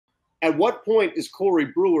at what point is Corey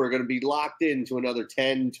Brewer going to be locked into another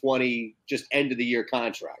 10, 20, just end of the year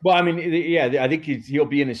contract? Well, I mean, yeah, I think he'll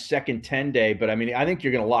be in his second 10-day, but I mean, I think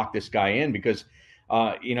you're going to lock this guy in because,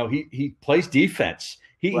 he plays defense.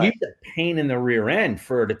 Right. He's a pain in the rear end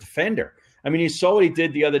for the defender. I mean, you saw what he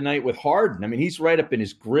did the other night with Harden. I mean, he's right up in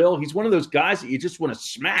his grill. He's one of those guys that you just want to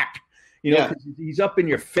smack, because he's up in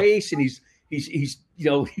your face and he's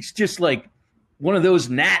just like one of those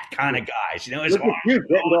Nat kind of guys, and you're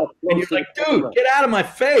like, dude, get out of my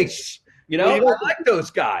face. I like those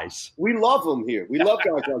guys. We love them here. We love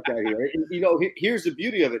guys like that here. And, here's the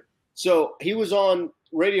beauty of it. So he was on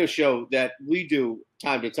radio show that we do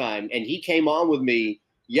time to time, and he came on with me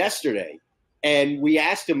yesterday, and we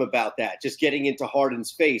asked him about that, just getting into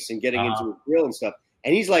Harden's face and getting into his grill and stuff.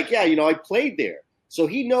 And he's like, yeah, I played there. So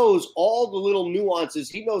he knows all the little nuances.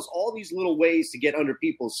 He knows all these little ways to get under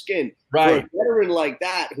people's skin. Right. For a veteran like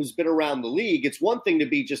that who's been around the league, it's one thing to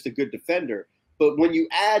be just a good defender. But when you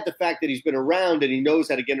add the fact that he's been around and he knows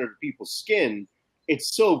how to get under people's skin,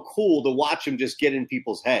 it's so cool to watch him just get in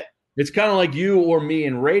people's head. It's kind of like you or me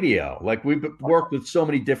in radio. Like we've worked with so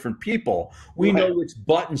many different people. We know which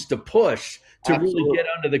buttons to push to really get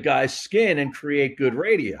under the guy's skin and create good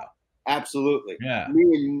radio. Absolutely. Yeah.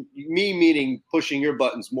 Me meaning pushing your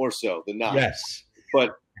buttons more so than not. Yes.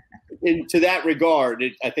 But to that regard,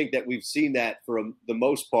 I think that we've seen that for the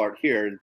most part here.